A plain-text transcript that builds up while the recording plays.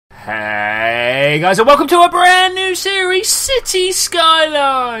Hey guys, and welcome to a brand new series, City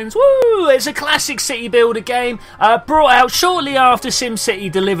Skylines! Woo! It's a classic city builder game, brought out shortly after SimCity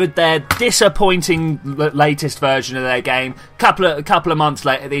delivered their disappointing latest version of their game. Couple of months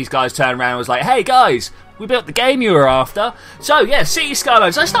later, these guys turned around and was like, hey guys, we built the game you were after. So yeah, City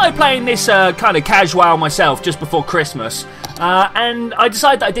Skylines. I started playing this kind of casual myself just before Christmas. And I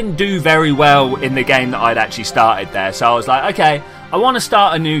decided that I didn't do very well in the game that I'd actually started there. So I was like, okay, I want to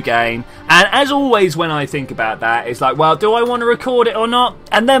start a new game. And as always when I think about that, it's like, well, do I want to record it or not?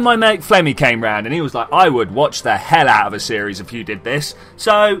 And then my mate Flemmy came round and he was like, I would watch the hell out of a series if you did this.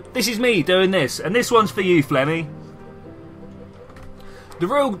 So this is me doing this. And this one's for you, Flemmy. The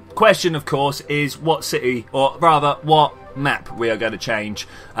real question, of course, is what city, or rather, what map we are going to change.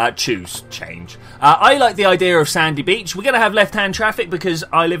 Change. I like the idea of Sandy Beach. We're going to have left-hand traffic because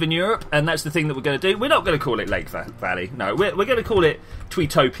I live in Europe, and that's the thing that we're going to do. We're not going to call it Lake Valley. No, we're going to call it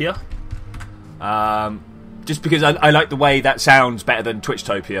Twitopia. Just because I like the way that sounds better than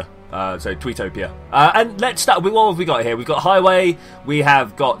Twitchtopia. So Twitopia. And let's start with what have we got here? We've got highway, we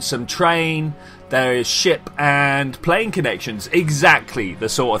have got some train, there is ship and plane connections. Exactly the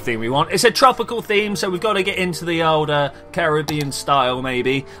sort of thing we want. It's a tropical theme, so we've got to get into the older Caribbean style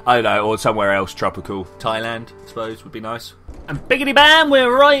maybe. I don't know, or somewhere else tropical. Thailand, I suppose, would be nice. And biggity bam,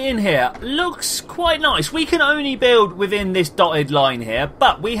 we're right in here. Looks quite nice. We can only build within this dotted line here,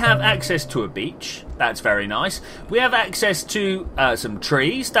 but we have access to a beach. That's very nice. We have access to some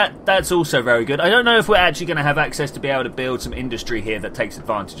trees. That's also very good. I don't know if we're actually going to have access to be able to build some industry here that takes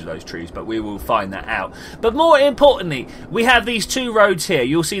advantage of those trees, but we will find that out. But more importantly, we have these two roads here.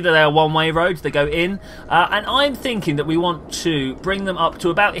 You'll see that they are one-way roads. They go in. And I'm thinking that we want to bring them up to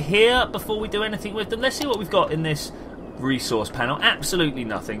about here before we do anything with them. Let's see what we've got in this resource panel. Absolutely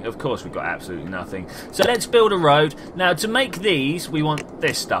nothing. Of course we've got absolutely nothing. So let's build a road. Now to make these we want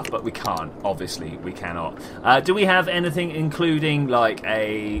this stuff, but we can't. Obviously we cannot. Do we have anything including like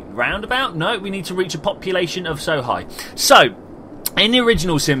a roundabout? No, we need to reach a population of so high. So in the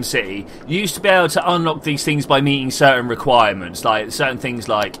original SimCity, you used to be able to unlock these things by meeting certain requirements, like certain things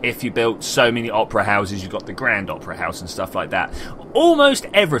like if you built so many opera houses, you got the Grand Opera House and stuff like that. Almost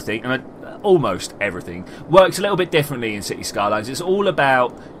everything works a little bit differently in City Skylines. It's all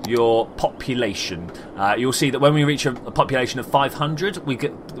about your population. You'll see that when we reach a population of 500,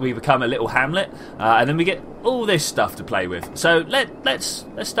 we become a little hamlet, and then we get all this stuff to play with. So let's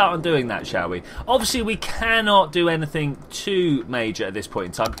start on doing that, shall we? Obviously, we cannot do anything too major at this point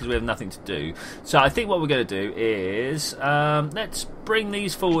in time because we have nothing to do. So I think what we're going to do is let's bring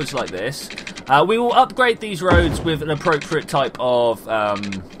these forwards like this. We will upgrade these roads with an appropriate type of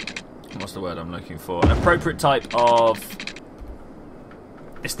what's the word I'm looking for? An appropriate type of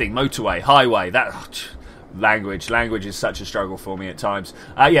this thing, motorway, highway. That language is such a struggle for me at times.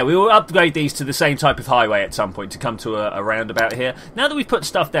 Yeah, we will upgrade these to the same type of highway at some point to come to a roundabout here. Now that we've put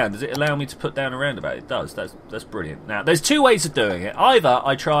stuff down, does it allow me to put down a roundabout? It does. That's brilliant. Now, there's two ways of doing it. Either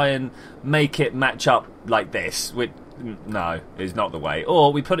I try and make it match up like this, which no, is not the way.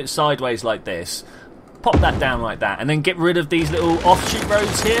 Or we put it sideways like this, pop that down like that, and then get rid of these little offshoot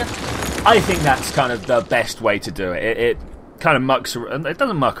roads here. I think that's kind of the best way to do it. It kind of mucks around. It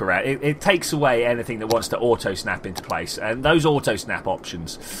doesn't muck around. It takes away anything that wants to auto-snap into place. And those auto-snap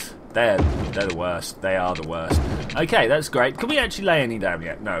options, they're the worst. They are the worst. Okay, that's great. Can we actually lay any down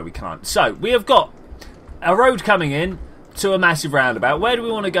yet? No, we can't. So, we have got a road coming in to a massive roundabout. Where do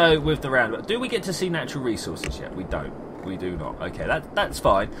we want to go with the roundabout? Do we get to see natural resources yet? We don't. We do not. Okay, that's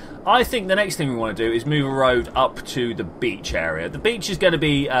fine. I think the next thing we want to do is move a road up to the beach area. The beach is going to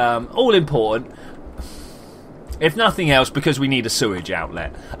be all important, if nothing else, because we need a sewage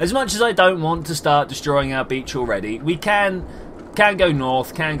outlet. As much as I don't want to start destroying our beach already, we can go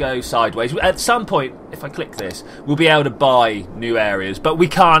north, can go sideways. At some point, if I click this, we'll be able to buy new areas, but we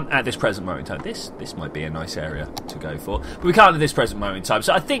can't at this present moment in time. This might be a nice area to go for, but we can't at this present moment in time.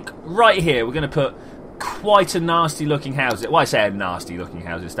 So I think right here we're going to put quite a nasty looking house. Well, I say a nasty looking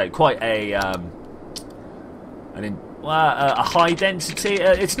house estate. Quite a high density.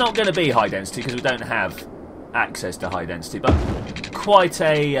 It's not going to be high density because we don't have access to high density, but quite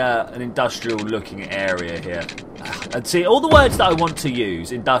an industrial looking area here. And see, all the words that I want to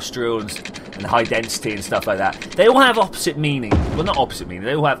use, industrial and high density and stuff like that, they all have opposite meaning. Well, not opposite meaning,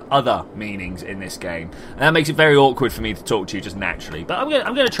 they all have other meanings in this game. And that makes it very awkward for me to talk to you just naturally. But I'm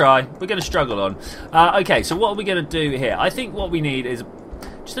going to try. We're going to struggle on. Okay, so what are we going to do here? I think what we need is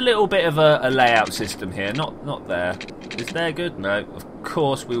just a little bit of a layout system here. Not there. Is there good? No. Of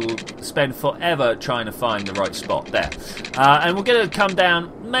course, we will spend forever trying to find the right spot there. And we're going to come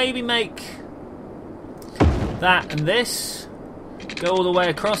down, maybe make that and this. Go all the way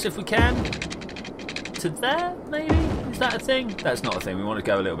across if we can. To there, maybe? Is that a thing? That's not a thing. We want to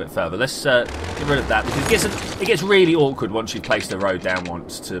go a little bit further. Let's get rid of that, because it gets really awkward once you've placed the road down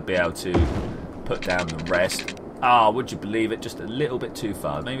once to be able to put down the rest. Ah, would you believe it? Just a little bit too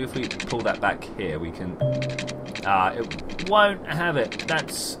far. Maybe if we pull that back here, we can... it won't have it.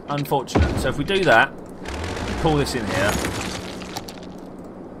 That's unfortunate. So if we do that, pull this in here,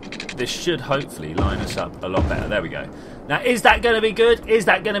 this should hopefully line us up a lot better. There we go. Now, is that going to be good? Is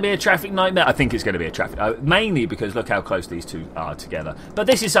that going to be a traffic nightmare? I think it's going to be a traffic... mainly because look how close these two are together. But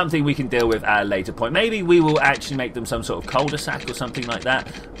this is something we can deal with at a later point. Maybe we will actually make them some sort of cul-de-sac or something like that.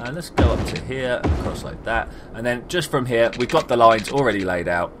 Let's go up to here and across like that. And then just from here, we've got the lines already laid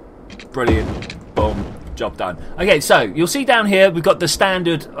out. Brilliant. Boom. Job done. Okay, so you'll see down here we've got the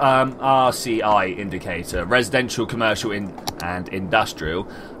standard RCI indicator, residential, commercial, and industrial.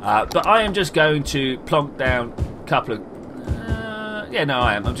 But I am just going to plonk down a couple of... yeah, no,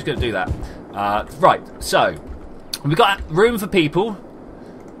 I am. I'm just going to do that. Right, so we've got room for people.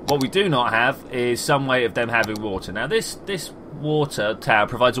 What we do not have is some way of them having water. Now, this water tower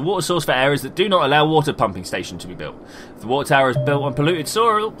provides a water source for areas that do not allow water pumping station to be built. If the water tower is built on polluted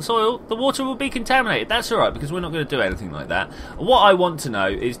soil, the water will be contaminated. That's alright, because we're not going to do anything like that. What I want to know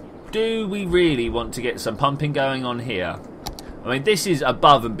is, do we really want to get some pumping going on here? I mean, this is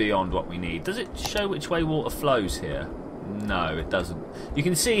above and beyond what we need. Does it show which way water flows here? No, it doesn't. You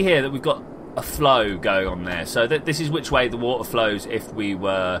can see here that we've got a flow going on there. So this is which way the water flows if we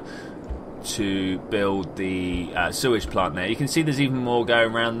were to build the sewage plant there. You can see there's even more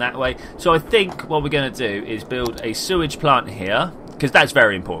going around that way. So I think what we're going to do is build a sewage plant here, because that's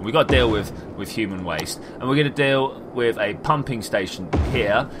very important. We've got to deal with human waste, and we're going to deal with a pumping station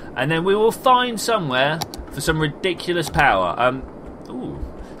here, and then we will find somewhere for some ridiculous power.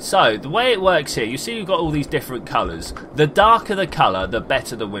 So the way it works here, you see you've got all these different colours. The darker the colour, the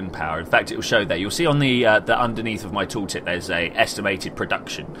better the wind power. In fact, it will show there. You'll see on the underneath of my tooltip there's a estimated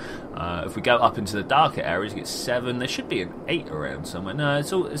production. If we go up into the darker areas, you get 7. There should be an 8 around somewhere. No,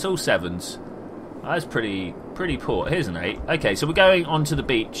 it's all 7s. That's pretty poor. Here's an 8. Okay, so we're going onto the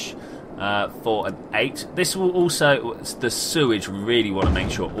beach for an 8. This will also... The sewage, we really want to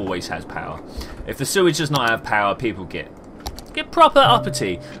make sure always has power. If the sewage does not have power, people get proper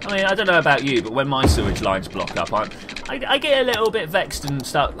uppity. I mean, I don't know about you, but when my sewage lines block up, I get a little bit vexed and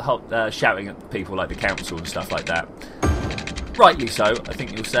start shouting at people like the council and stuff like that. Rightly so, I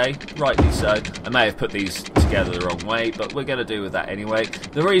think you'll say. Rightly so. I may have put these together the wrong way, but we're going to do with that anyway.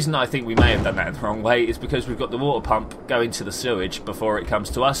 The reason I think we may have done that the wrong way is because we've got the water pump going to the sewage before it comes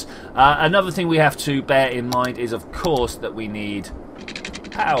to us. Another thing we have to bear in mind is, of course, that we need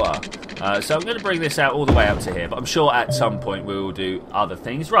power. So I'm going to bring this out all the way up to here, but I'm sure at some point we will do other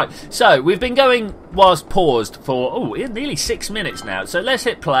things. Right, so we've been going whilst paused for nearly 6 minutes now. So let's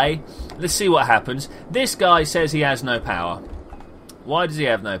hit play. Let's see what happens. This guy says he has no power. Why does he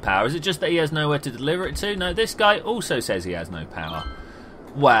have no power? Is it just that he has nowhere to deliver it to? No, this guy also says he has no power.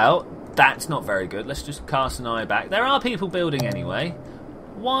 Well, that's not very good. Let's just cast an eye back. There are people building anyway.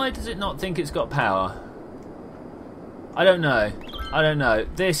 Why does it not think it's got power? I don't know.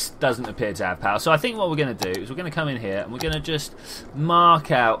 This doesn't appear to have power. So I think what we're going to do is we're going to come in here and we're going to just mark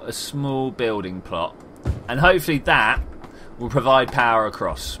out a small building plot. And hopefully that will provide power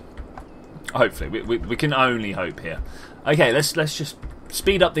across. Hopefully. We can only hope here. Okay, let's just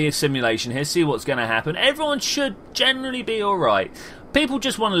speed up the simulation here, see what's going to happen. Everyone should generally be alright. People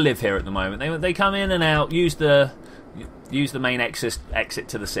just want to live here at the moment. They come in and out, use the main exit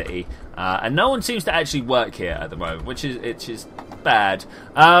to the city, and no one seems to actually work here at the moment, which is bad.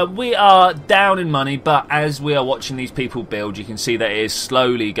 We are down in money, but as we are watching these people build, you can see that it is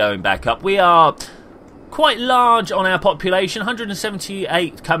slowly going back up. We are quite large on our population,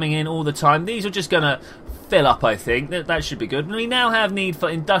 178 coming in all the time. These are just going to fill up, I think. That should be good. And we now have need for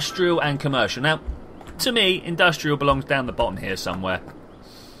industrial and commercial. Now, to me, industrial belongs down the bottom here somewhere.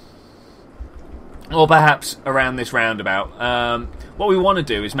 Or perhaps around this roundabout. What we want to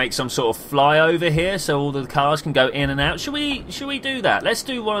do is make some sort of flyover here so all the cars can go in and out. Should we do that? Let's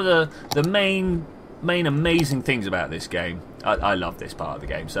do one of the main amazing things about this game. I love this part of the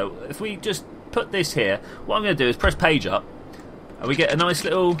game. So if we just put this here, what I'm going to do is press page up, and we get a nice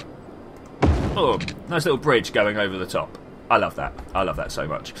little bridge going over the top. I love that. I love that so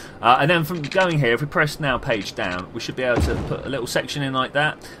much. And then from going here, if we press now page down, we should be able to put a little section in like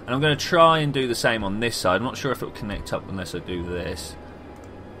that. And I'm going to try and do the same on this side. I'm not sure if it will connect up unless I do this.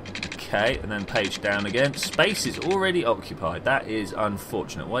 Okay, and then page down again. Space is already occupied. That is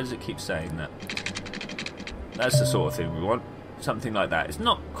unfortunate. Why does it keep saying that? That's the sort of thing we want. Something like that. It's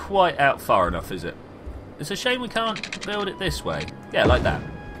not quite out far enough, is it? It's a shame we can't build it this way. Yeah, like that.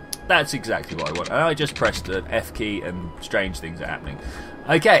 That's exactly what I want. And I just pressed an F key and strange things are happening.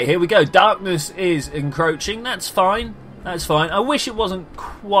 Okay, here we go. Darkness is encroaching. That's fine. That's fine. I wish it wasn't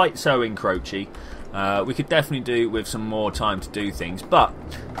quite so encroachy. We could definitely do with some more time to do things. But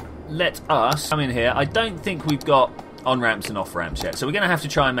let us come in here. I don't think we've got on-ramps and off-ramps yet. So we're going to have to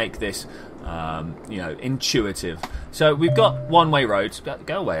try and make this, you know, intuitive. So we've got one-way roads.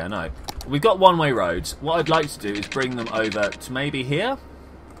 Go away, I know. We've got one-way roads. What I'd like to do is bring them over to maybe here.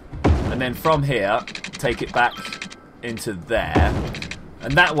 And then from here, take it back into there.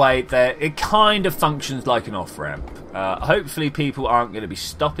 And that way, it kind of functions like an off-ramp. Hopefully people aren't going to be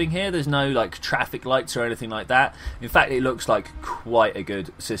stopping here. There's no like traffic lights or anything like that. In fact, it looks like quite a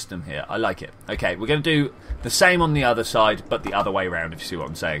good system here. I like it. Okay, we're going to do the same on the other side, but the other way around, if you see what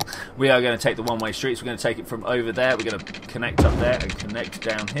I'm saying. We are going to take the one-way streets. We're going to take it from over there. We're going to connect up there and connect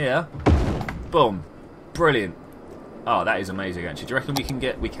down here. Boom. Brilliant. Oh, that is amazing, actually. Do you reckon we can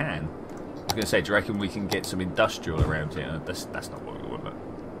get... We can. I was going to say, do you reckon we can get some industrial around here? That's not what we want, but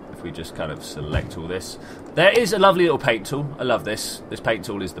if we just kind of select all this. There is a lovely little paint tool. I love this. This paint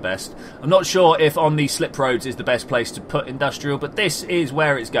tool is the best. I'm not sure if on these slip roads is the best place to put industrial, but this is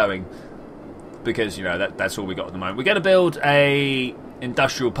where it's going. Because, you know, that's all we got at the moment. We're going to build a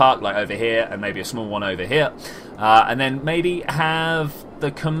industrial park like over here and maybe a small one over here. And then maybe have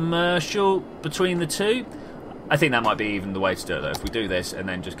the commercial between the two. I think that might be even the way to do it, though. If we do this and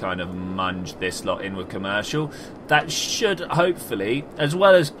then just kind of munge this lot in with commercial, that should hopefully, as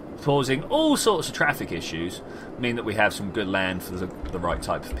well as causing all sorts of traffic issues, mean that we have some good land for the right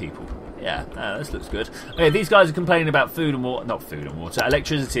type of people. Yeah, this looks good. Okay, these guys are complaining about food and water, not food and water,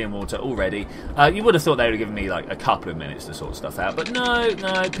 electricity and water already. You would have thought they would have given me like a couple of minutes to sort stuff out, but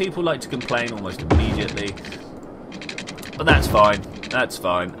no, people like to complain almost immediately. But that's fine, that's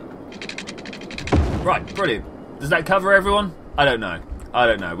fine. Right, brilliant. Does that cover everyone? I don't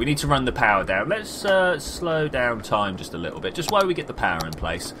know. We need to run the power down. Let's slow down time just a little bit, just while we get the power in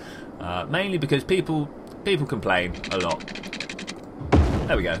place. Mainly because people complain a lot.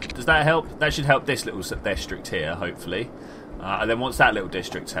 There we go. Does that help? That should help this little district here, hopefully. And then once that little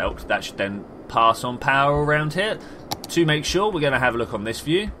district's helped, that should then pass on power around here. To make sure, we're going to have a look on this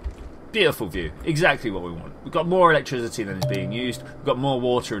view. Beautiful view. Exactly what we want. We've got more electricity than is being used. We've got more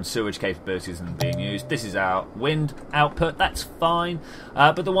water and sewage capabilities than being used. This is our wind output. That's fine.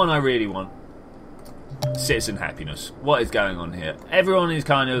 But the one I really want, citizen happiness. What is going on here? Everyone is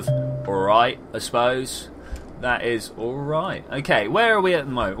kind of alright, I suppose. That is alright. Okay, where are we at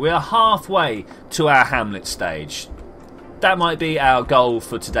the moment? We are halfway to our Hamlet stage. That might be our goal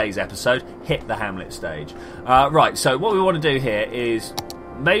for today's episode. Hit the Hamlet stage. Right, so what we want to do here is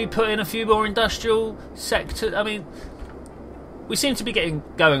maybe put in a few more industrial sectors. I mean, we seem to be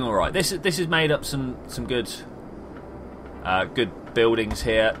going all right. This has made up some good good buildings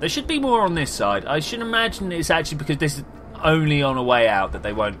here. There should be more on this side. I should imagine it's actually because this is only on a way out that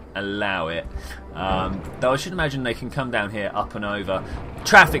they won't allow it. Though I should imagine they can come down here up and over.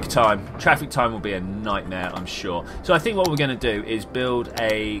 Traffic time will be a nightmare, I'm sure. So I think what we're going to do is build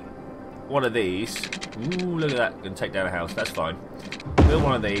one of these. Ooh, look at that. Going to take down a house. That's fine. Build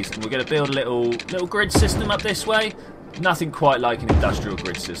one of these, and we're going to build a little grid system up this way. Nothing quite like an industrial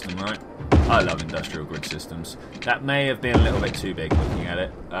grid system, right? I love industrial grid systems. That may have been a little bit too big looking at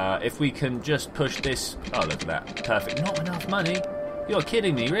it. If we can just push this... Oh, look at that. Perfect. Not enough money. You're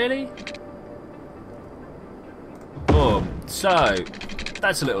kidding me, really? Boom. So,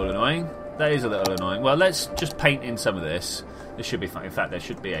 that's a little annoying. That is a little annoying. Well, let's just paint in some of this. This should be fine. In fact, there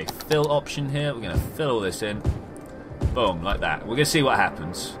should be a fill option here. We're going to fill all this in. Boom, like that. We're going to see what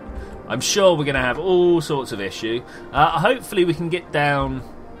happens. I'm sure we're going to have all sorts of issue. Hopefully we can get down...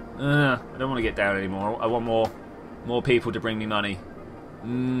 I don't want to get down anymore. I want more people to bring me money.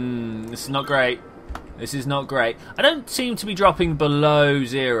 This is not great. This is not great. I don't seem to be dropping below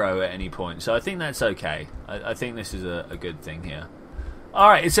 0 at any point, so I think that's okay. I think this is a good thing here.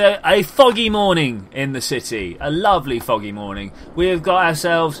 Alright, it's a foggy morning in the city. A lovely foggy morning. We have got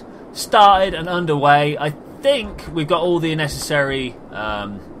ourselves started and underway. I think we've got all the necessary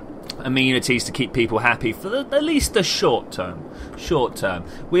amenities to keep people happy for at least the short term.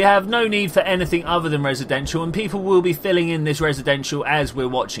 We have no need for anything other than residential, and people will be filling in this residential as we're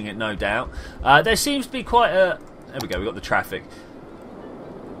watching it, no doubt. There seems to be quite a... There we go, we've got the traffic.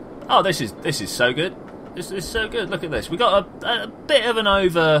 Oh, this is so good. This is so good. Look at this. We got a bit of an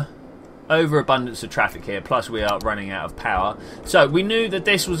overabundance of traffic here, plus we are running out of power. So we knew that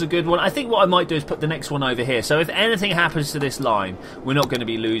this was a good one. I think what I might do is put the next one over here. So if anything happens to this line, we're not going to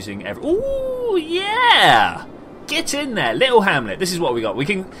be losing every... Ooh, yeah! Get in there, little hamlet. This is what we got. We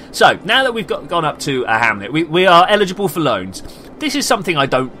can. So now that we've gone up to a hamlet, we are eligible for loans. This is something I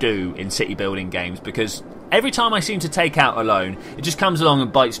don't do in city building games because every time I seem to take out a loan, it just comes along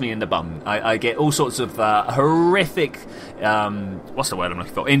and bites me in the bum. I get all sorts of horrific. What's the word I'm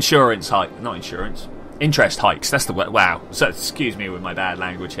looking for? Interest hikes. That's the word. Wow. So excuse me with my bad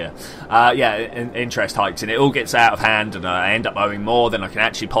language here. Interest hikes, and it all gets out of hand, and I end up owing more than I can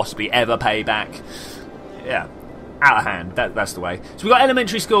actually possibly ever pay back. Yeah. Out of hand, that's the way. So we've got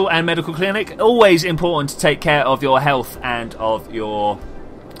elementary school and medical clinic. Always important to take care of your health and of your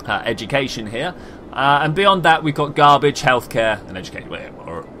education here. And beyond that, we've got garbage, healthcare, and education.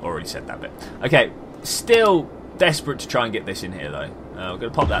 Well, already said that bit. Okay, still desperate to try and get this in here, though. We're going to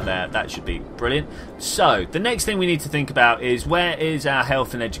pop that there. That should be brilliant. So, the next thing we need to think about is where is our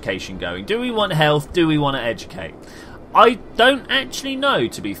health and education going? Do we want health? Do we want to educate? I don't actually know,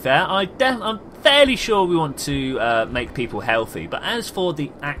 to be fair. I'm fairly sure we want to make people healthy. But as for the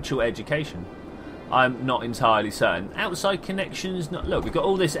actual education, I'm not entirely certain. Outside connections, look, we've got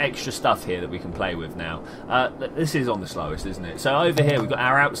all this extra stuff here that we can play with now. This is on the slowest, isn't it? So over here we've got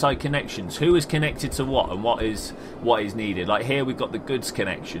our outside connections. Who is connected to what and what is needed? Like here we've got the goods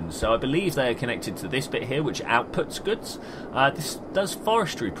connections. So I believe they are connected to this bit here, which outputs goods. This does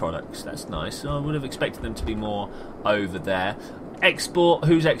forestry products. That's nice. So I would have expected them to be more over there. Export.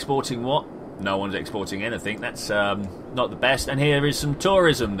 Who's exporting what? No one's exporting anything. That's not the best. And here is some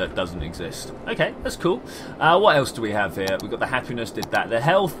tourism that doesn't exist. Okay, that's cool. What else do we have here? We've got the happiness, did that. The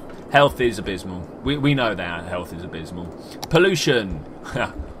health. Health is abysmal. We know that health is abysmal. Pollution.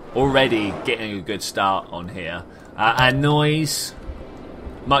 Already getting a good start on here. And noise.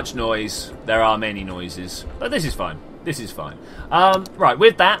 Much noise. There are many noises. But this is fine. This is fine. Right,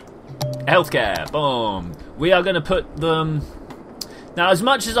 with that, healthcare. Boom. We are going to put them... Now, as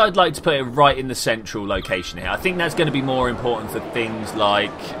much as I'd like to put it right in the central location here, I think that's going to be more important for things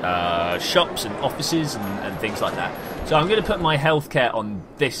like shops and offices and things like that. So I'm going to put my healthcare on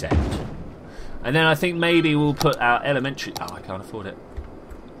this end. And then I think maybe we'll put our elementary... Oh, I can't afford it.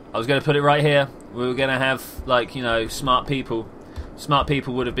 I was going to put it right here. We were going to have, like, you know, smart people. Smart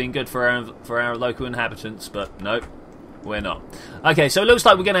people would have been good for our local inhabitants, but nope, we're not. Okay, so it looks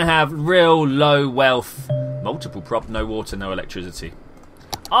like we're going to have real low wealth... Multiple prop, no water, no electricity.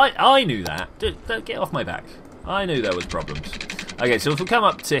 I knew that. Get off my back. I knew there was problems. Okay, so if we come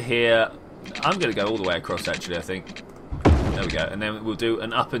up to here, I'm going to go all the way across, actually, I think. There we go. And then we'll do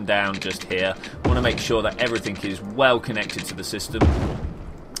an up and down just here. I want to make sure that everything is well connected to the system.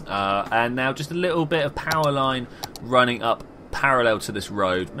 And now just a little bit of power line running up parallel to this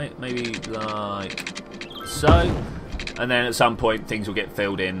road. Maybe like so. And then at some point, things will get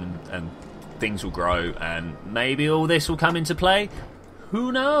filled in and things will grow, and maybe all this will come into play.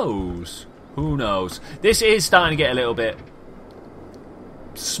 Who knows? Who knows? This is starting to get a little bit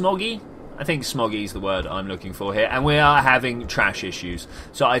smoggy. I think smoggy is the word I'm looking for here, and we are having trash issues.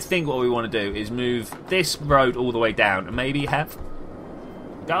 So I think what we want to do is move this road all the way down and maybe have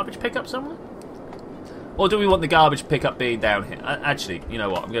garbage pickup somewhere? Or do we want the garbage pickup being down here? Actually, you know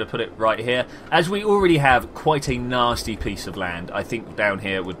what? I'm going to put it right here. As we already have quite a nasty piece of land, I think down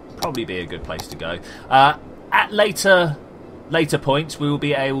here would probably be a good place to go. At later points, we will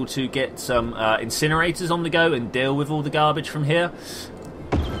be able to get some incinerators on the go and deal with all the garbage from here.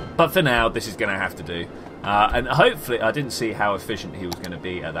 But for now, this is going to have to do. And hopefully, I didn't see how efficient he was going to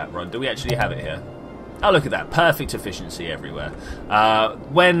be at that run. Do we actually have it here? Oh, look at that. Perfect efficiency everywhere.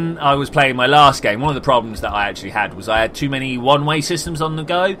 When I was playing my last game, one of the problems that I actually had was I had too many one-way systems on the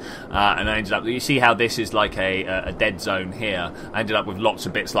go. And I ended up... You see how this is like a dead zone here. I ended up with lots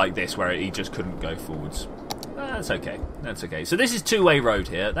of bits like this where he just couldn't go forwards. That's okay. That's okay. So this is two-way road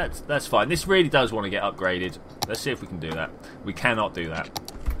here. That's fine. This really does want to get upgraded. Let's see if we can do that. We cannot do that.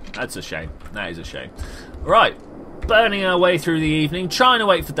 That's a shame. That is a shame. Right. Burning our way through the evening, trying to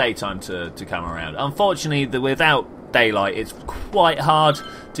wait for daytime to come around. Unfortunately, without daylight, it's quite hard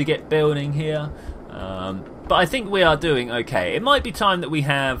to get building here. But I think we are doing okay. It might be time that we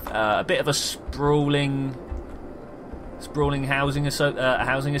have a bit of a sprawling housing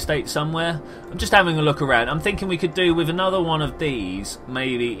estate somewhere. I'm just having a look around. I'm thinking we could do with another one of these,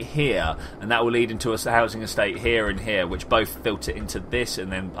 maybe here, and that will lead into a housing estate here and here, which both filter into this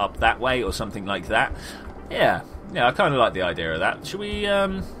and then up that way or something like that. Yeah, I kind of like the idea of that. Should we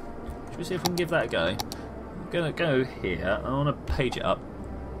see if we can give that a go? I'm going to go here. I want to page it up.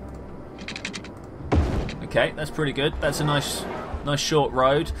 Okay, that's pretty good. That's a nice short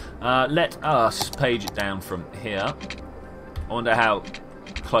road. Let us page it down from here. I wonder how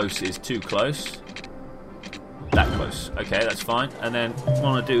close is too close. that close. Okay, that's fine. And then we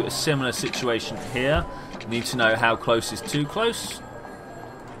want to do a similar situation here. Need to know how close is too close.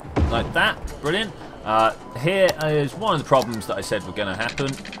 Like that. Brilliant. Here is one of the problems that I said were going to happen.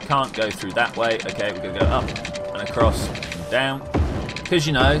 Can't go through that way. Okay, we're going to go up and across and down. Because,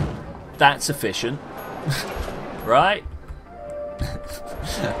 you know, that's efficient. Right?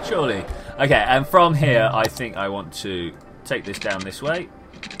 Surely. Okay, and from here, I think I want to take this down this way.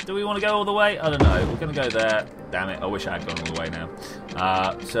 Do we want to go all the way? I don't know. We're going to go there. Damn it. I wish I had gone all the way now.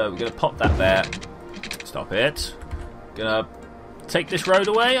 So we're going to pop that there. Stop it. Going to take this road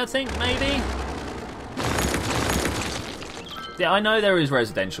away, I think, maybe. Yeah, I know there is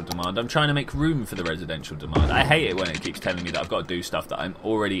residential demand. I'm trying to make room for the residential demand. I hate it when it keeps telling me that I've got to do stuff that I'm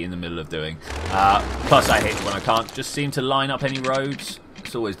already in the middle of doing. Plus, I hate it when I can't just seem to line up any roads.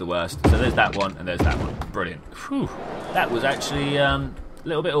 It's always the worst. So there's that one, and there's that one. Brilliant. Whew. That was actually a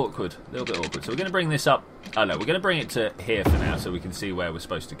little bit awkward. A little bit awkward. So we're going to bring this up. Oh, no, we're going to bring it to here for now so we can see where we're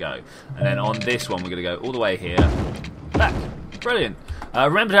supposed to go. And then on this one, we're going to go all the way here. Back. Brilliant.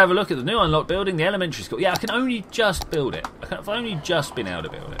 Remember to have a look at the new unlocked building, the elementary school. Yeah, I can only just build it. I've only just been able to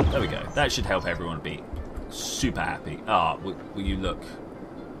build it. There we go. That should help everyone be super happy. Will you look?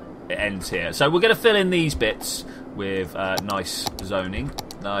 It ends here. So we're going to fill in these bits with nice zoning,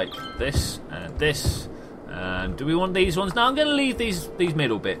 like this and this. And do we want these ones? No, I'm going to leave these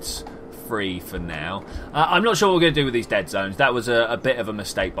middle bits free for now. I'm not sure what we're going to do with these dead zones. That was a bit of a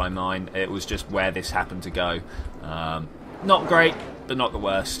mistake by mine. It was just where this happened to go. Not great, but not the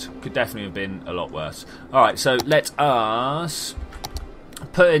worst. Could definitely have been a lot worse. Alright, so let us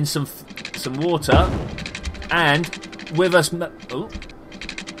put in some water. And with us... Oh.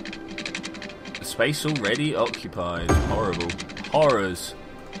 The space already occupied. Horrible. Horrors.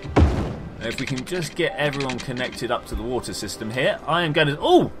 If we can just get everyone connected up to the water system here, I am going to...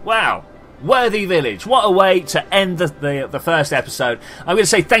 Oh, wow. Worthy Village. What a way to end the first episode. I'm going to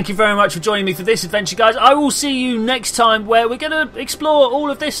say thank you very much for joining me for this adventure, guys. I will see you next time where we're going to explore all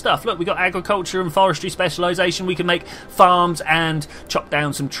of this stuff. Look, we've got agriculture and forestry specialisation. We can make farms and chop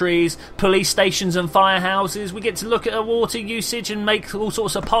down some trees. Police stations and firehouses. We get to look at our water usage and make all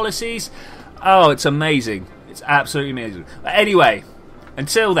sorts of policies. Oh, it's amazing. It's absolutely amazing. But anyway,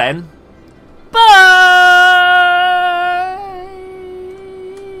 until then...